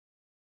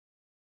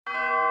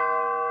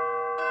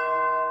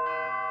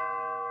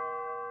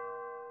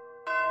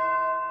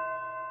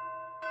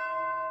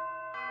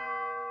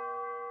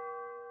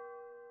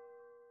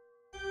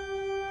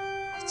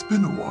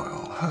been a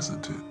while,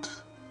 hasn't it?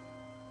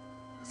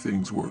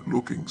 Things weren't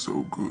looking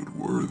so good,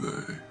 were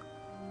they?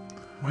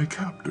 My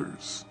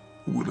captors,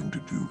 willing to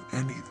do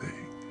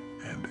anything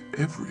and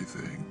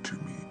everything to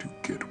me to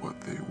get what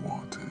they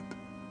wanted.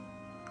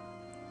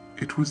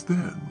 It was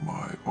then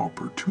my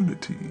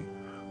opportunity,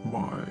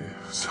 my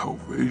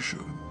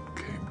salvation,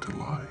 came to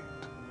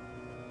light.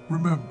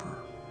 Remember,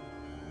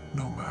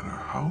 no matter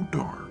how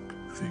dark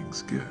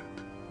things get,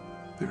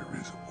 there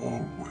is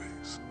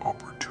always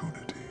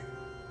opportunity.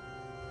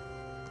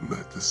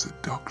 Let the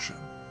seduction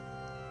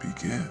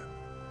begin.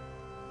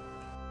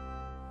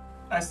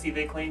 I see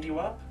they cleaned you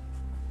up.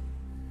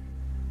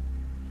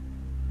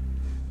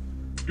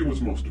 It was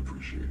most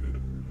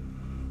appreciated.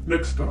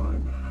 Next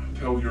time,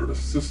 tell your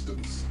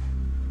assistants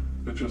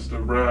that just a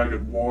rag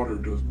and water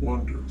does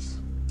wonders.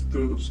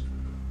 Those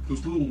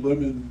little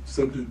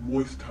lemon-scented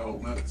moist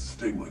towelettes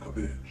sting like a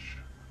bitch.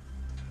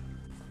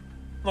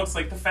 Looks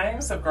like the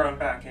fangs have grown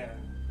back in,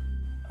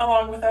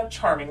 along with that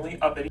charmingly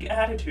uppity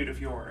attitude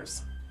of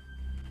yours.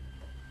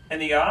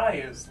 And the eye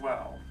is,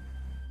 well,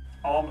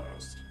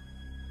 almost.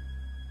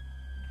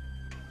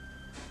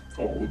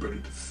 All the better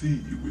to see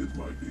you with,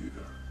 my dear.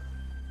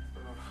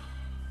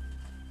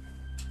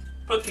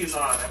 Put these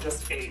on, I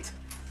just ate.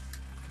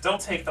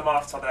 Don't take them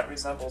off till that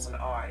resembles an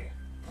eye.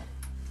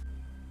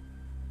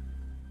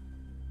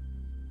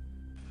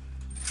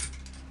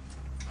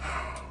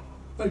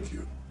 Thank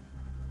you.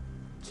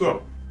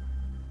 So,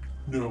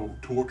 no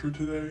torture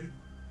today?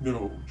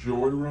 No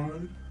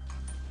joyride?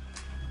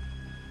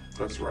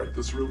 That's right,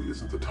 this really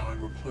isn't the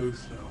time or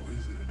place now,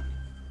 is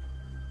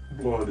it?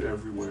 Blood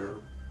everywhere.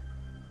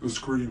 The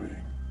screaming.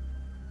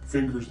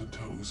 Fingers and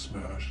toes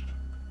smashed.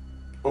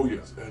 Oh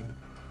yes, and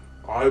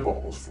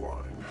eyeballs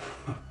flying.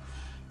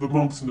 The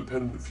monks in the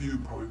penitent few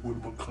probably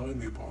wouldn't look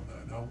kindly upon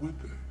that now, would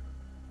they?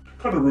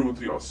 Kind of ruins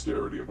the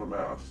austerity of a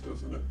mass,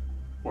 doesn't it?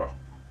 Well,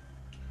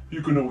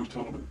 you can always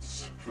tell them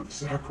it's for the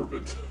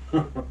sacrament.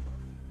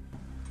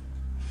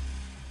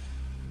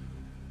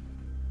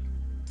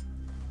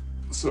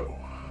 So,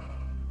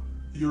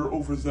 your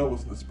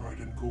overzealousness probably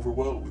didn't go over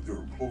well with your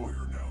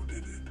employer now,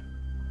 did it?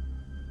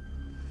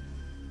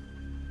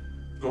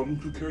 Got a little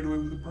too carried away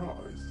with the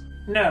prize.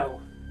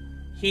 No.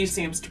 He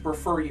seems to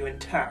prefer you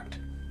intact.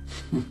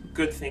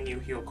 Good thing you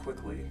heal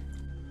quickly.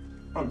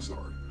 I'm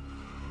sorry.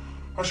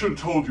 I should have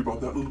told you about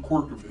that little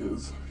quirk of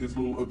his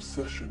little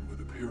obsession with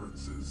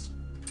appearances.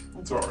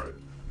 It's alright.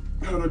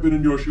 Had I been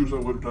in your shoes, I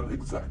would have done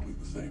exactly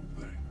the same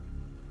thing.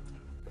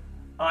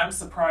 I'm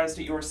surprised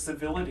at your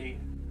civility,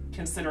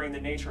 considering the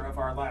nature of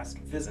our last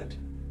visit.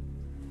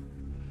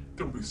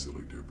 Don't be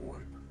silly, dear boy.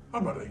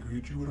 I'm not angry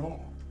at you at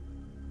all.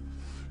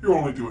 You're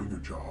only doing your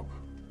job.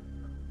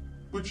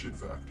 Which, in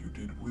fact, you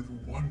did with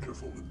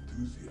wonderful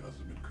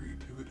enthusiasm and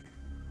creativity.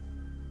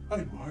 I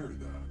admire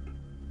that.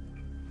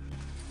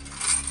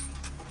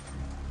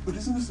 But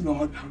isn't this an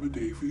odd time of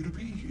day for you to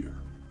be here?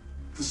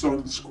 The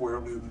sun's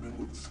squarely in the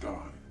middle of the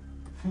sky.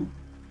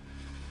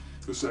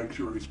 The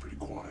sanctuary's pretty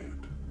quiet.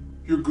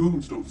 Your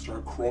goons don't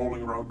start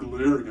crawling around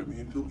glaring at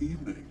me until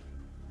evening.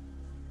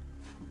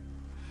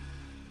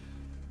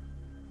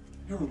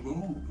 You're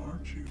alone,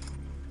 aren't you?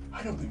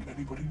 I don't think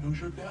anybody knows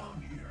you're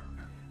down here.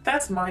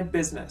 That's my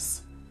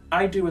business.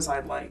 I do as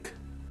I like.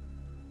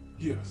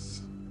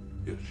 Yes,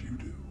 you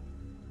do.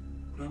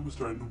 But I was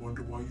starting to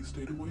wonder why you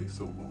stayed away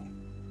so long.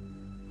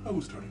 I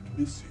was starting to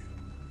miss you.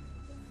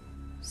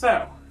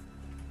 So,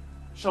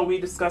 shall we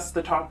discuss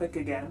the topic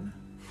again?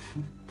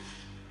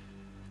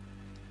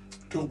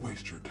 Don't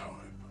waste your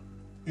time.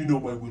 You know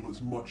my will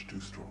is much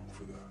too strong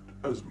for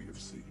that, as we have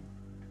seen.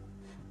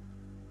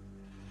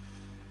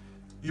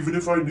 Even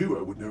if I knew,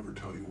 I would never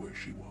tell you where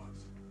she was.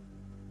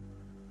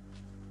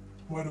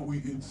 Why don't we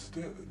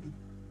instead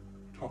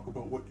talk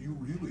about what you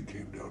really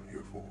came down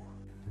here for?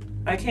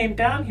 I came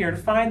down here to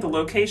find the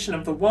location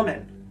of the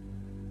woman.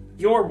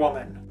 Your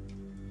woman.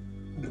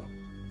 No,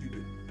 you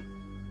didn't.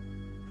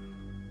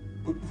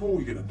 But before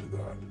we get into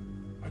that,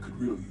 I could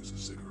really use a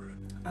cigarette.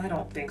 I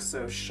don't think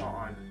so,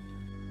 Sean.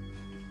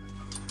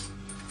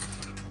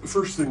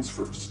 First things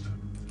first.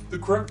 The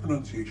correct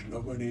pronunciation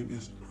of my name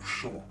is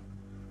Sean.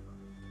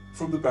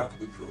 From the back of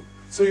the throat.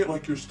 Say it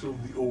like you're still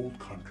in the old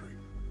country.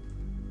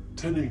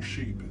 Tending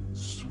sheep and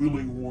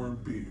swilling warm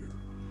beer,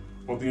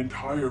 while the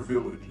entire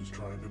village is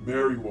trying to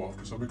marry you off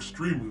to some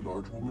extremely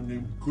large woman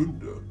named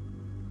Gunda,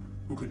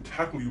 who can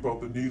tackle you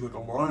about the knee like a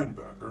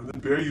linebacker and then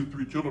bear you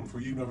 3 children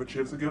before you even have a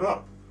chance to get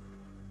up.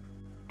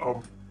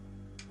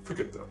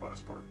 Forget that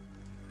last part.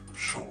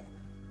 Sean.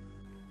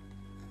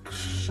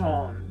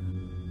 Sean.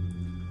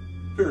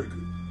 Very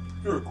good.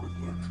 You're a quick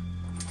learner.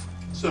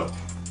 So,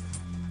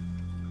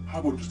 how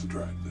about just a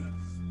drag then?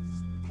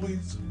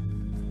 Please?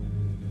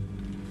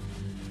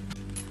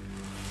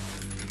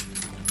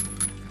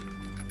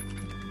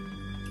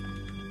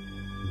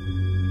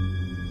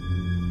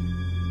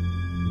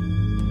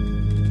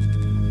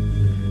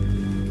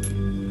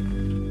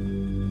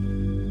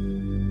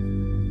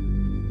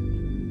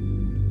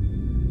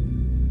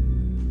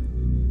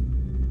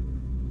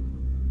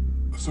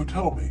 So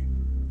tell me,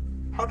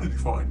 how did he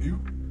find you?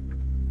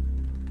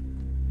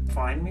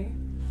 Find me?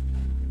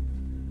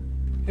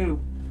 Who?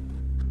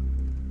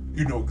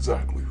 You know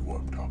exactly who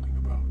I'm talking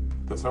about.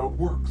 That's how it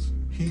works.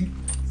 He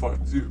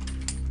finds you.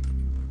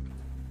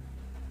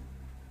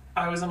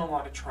 I was in a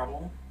lot of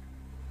trouble.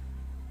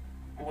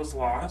 Was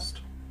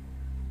lost.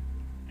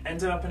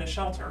 Ended up in a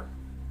shelter.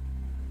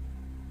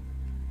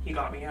 He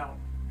got me out.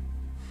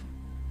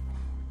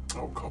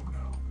 Oh, come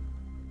now.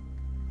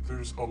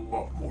 There's a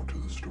lot more to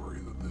the story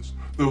than this.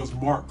 Those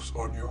marks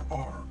on your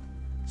arm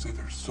say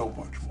there's so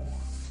much more.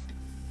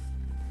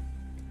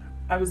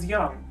 I was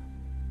young,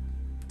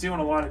 doing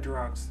a lot of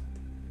drugs.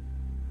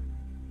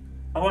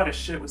 A lot of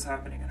shit was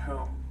happening at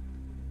home.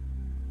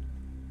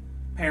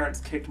 Parents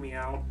kicked me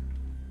out.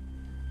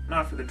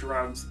 Not for the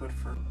drugs, but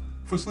for...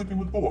 For sleeping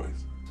with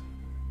boys?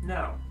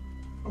 No.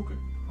 Okay,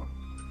 fine.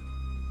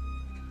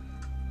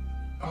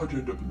 How'd you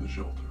end up in the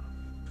shelter?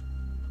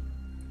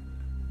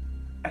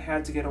 I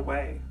had to get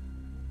away.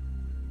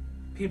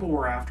 People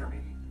were after me.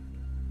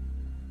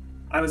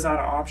 I was out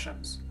of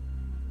options.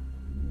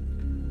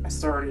 I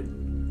started,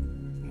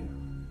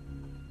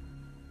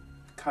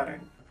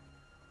 cutting.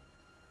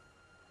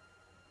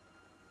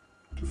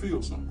 To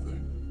feel something?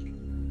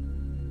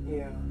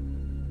 Yeah.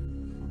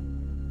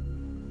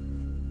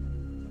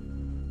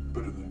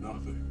 Better than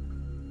nothing.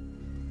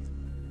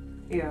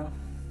 Yeah.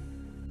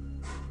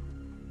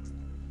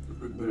 I've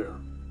been there.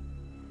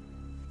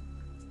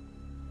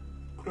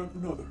 Could I have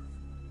another?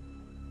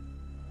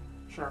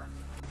 Sure.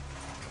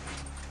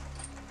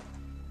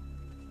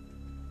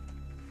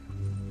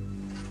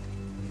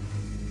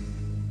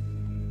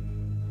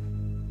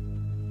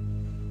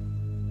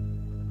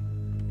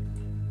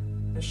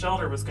 The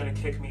shelter was going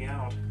to kick me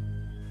out.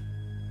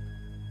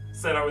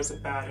 Said I was a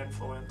bad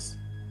influence.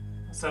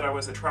 Said I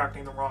was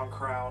attracting the wrong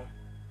crowd.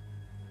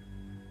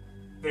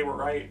 They were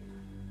right.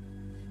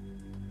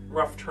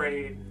 Rough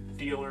trade,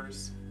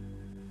 dealers.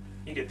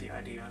 You get the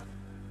idea.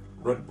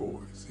 Rent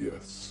boys,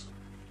 yes.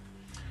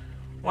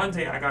 One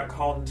day I got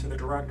called into the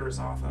director's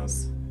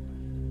office.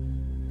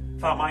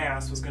 Thought my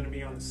ass was going to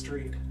be on the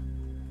street.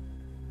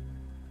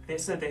 They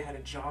said they had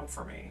a job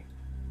for me.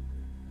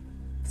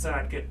 Said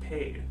I'd get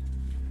paid.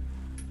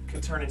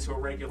 Could turn into a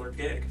regular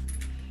gig.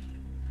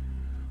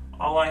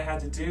 All I had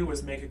to do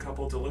was make a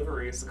couple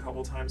deliveries a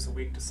couple times a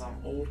week to some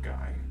old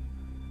guy.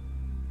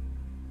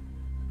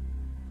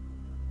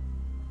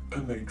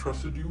 And they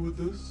trusted you with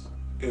this?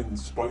 In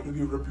spite of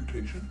your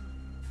reputation?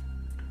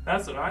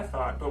 That's what I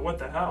thought, but what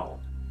the hell?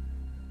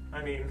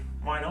 I mean,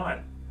 why not?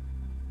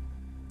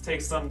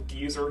 Take some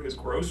geezer his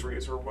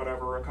groceries or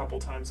whatever a couple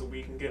times a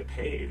week and get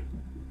paid.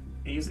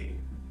 Easy.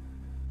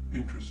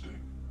 Interesting.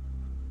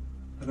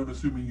 And I'm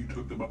assuming you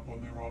took them up on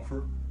their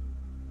offer?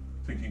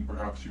 Thinking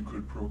perhaps you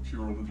could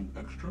procure a little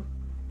extra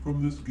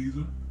from this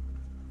geezer?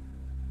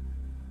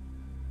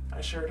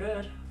 I sure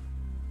did.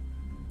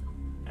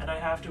 And I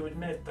have to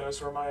admit,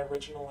 those were my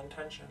original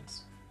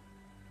intentions.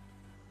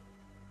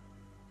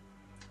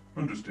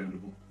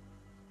 Understandable,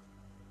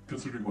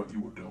 considering what you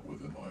were dealt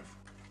with in life.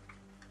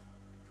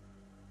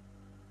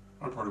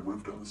 I probably would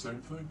have done the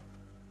same thing.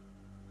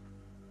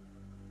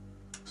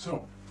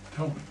 So,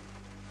 tell me,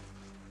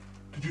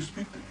 did you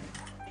speak to him?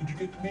 Did you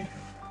get to meet him?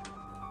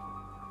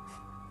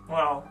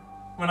 Well,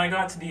 when I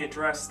got to the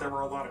address, there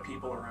were a lot of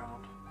people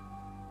around.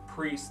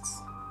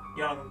 Priests,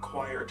 young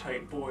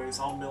choir-type boys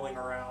all milling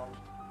around,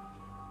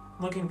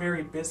 looking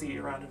very busy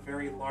around a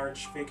very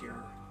large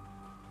figure.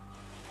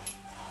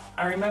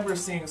 I remember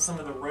seeing some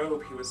of the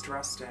robe he was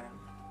dressed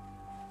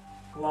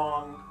in.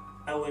 Long,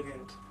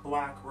 elegant,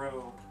 black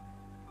robe.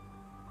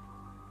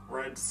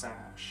 Red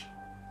sash.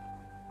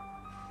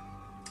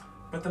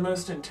 But the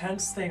most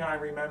intense thing I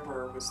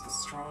remember was the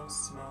strong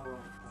smell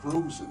of...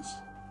 Roses.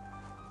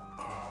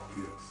 Oh,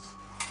 yes.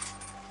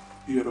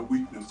 He had a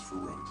weakness for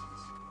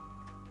roses.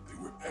 They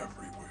were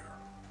everywhere.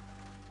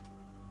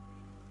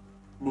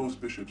 Most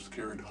bishops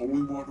carried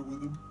holy water with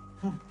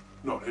them.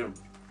 Not him.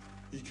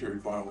 He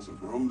carried vials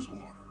of rose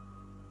water.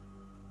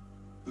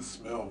 The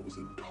smell was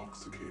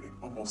intoxicating,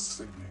 almost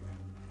sickening.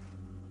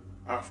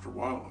 After a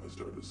while, I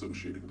started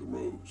associating the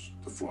rose,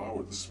 the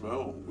flower, the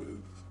smell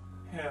with...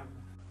 him.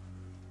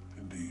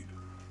 Indeed.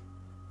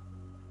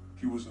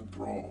 He was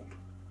enthralled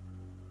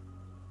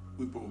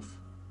with both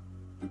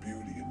the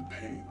beauty and the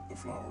pain the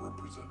flower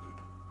represented.